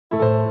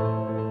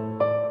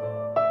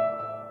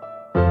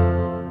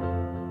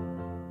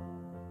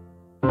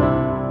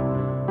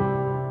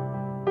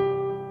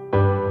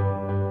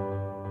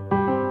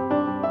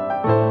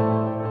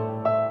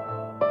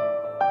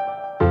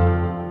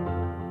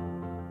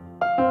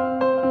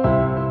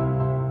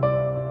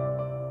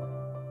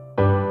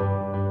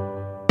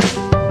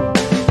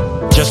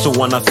Just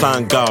wanna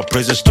thank God,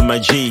 praises to my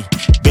G.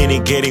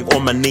 Been getting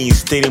on my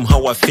knees, telling him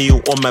how I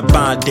feel on my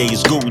bad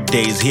days, good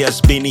days. He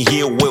has been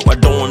here where I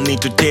don't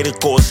need to tell it,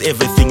 cause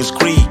everything's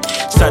free.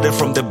 Started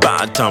from the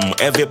bottom,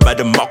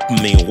 everybody mocked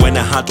me when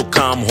I had to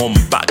come home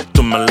back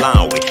to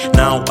Malawi.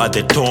 Now at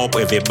the top,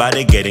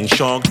 everybody getting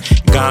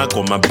shocked. God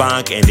got my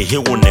back and he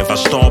will never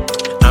stop.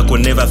 I could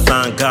never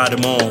thank God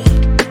more.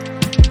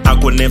 I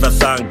could never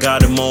thank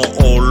God more,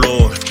 oh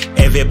Lord.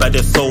 Everybody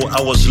thought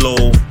I was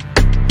low.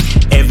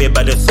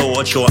 Everybody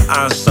thought your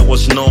answer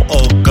was no,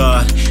 oh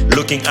God.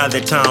 Looking at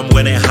the time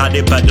when I had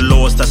it but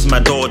lost. That's my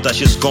daughter,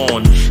 she's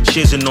gone.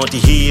 She's not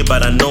here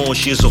but I know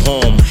she's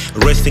home.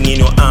 Resting in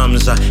your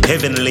arms,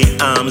 heavenly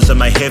arms.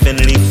 My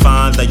heavenly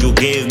Father, you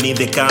gave me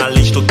the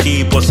courage to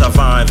keep on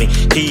surviving,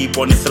 keep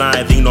on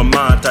thriving no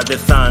matter the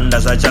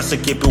thunders. I just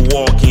keep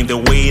walking the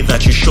way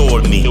that you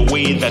showed me. The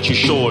way that you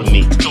showed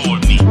me.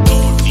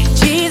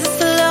 Jesus,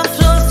 the love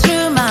flows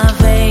through my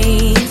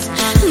veins.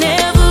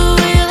 Never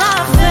will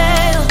I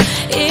fail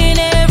in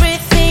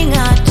everything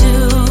I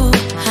do.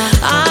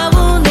 I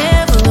will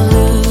never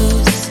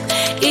lose,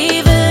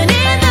 even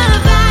in the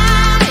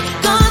valley.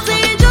 God,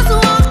 He just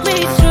walked me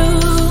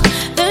through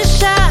the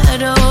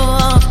shadow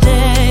of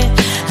death.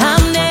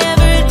 I'm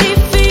never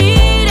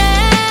defeated.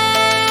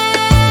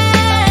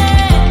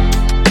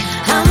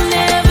 I'm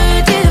never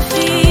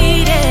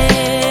defeated.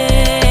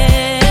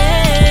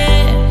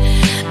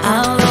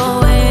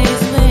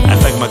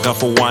 God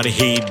for what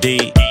he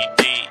did.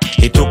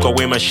 He took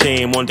away my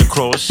shame on the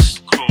cross.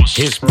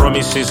 His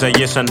promises are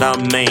yes and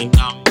amen.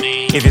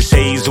 If he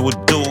says he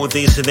would do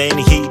this, then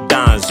he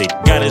does it.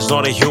 God is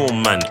not a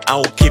human,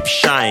 I'll keep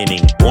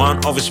shining.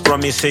 One of his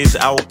promises,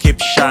 I'll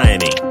keep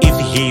shining. If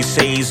he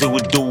says he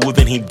would do,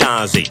 then he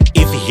does it.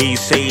 If he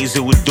says he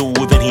would do,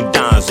 then he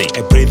does it.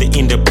 I breathe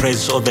in the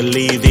presence of the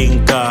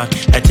living God.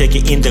 I take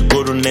it in the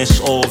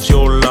goodness of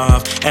your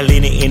love. I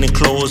lean in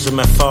close in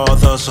my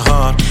Father's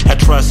heart. I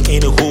trust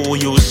in who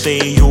you say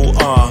you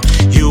are.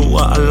 You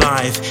are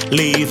alive,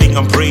 living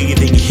and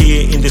breathing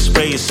here in this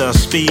place.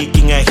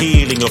 Speaking a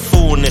healing, a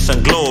fullness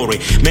and glory.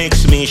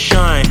 Makes me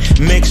shine,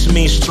 makes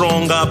me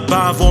strong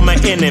above all my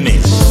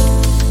enemies.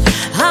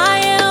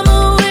 I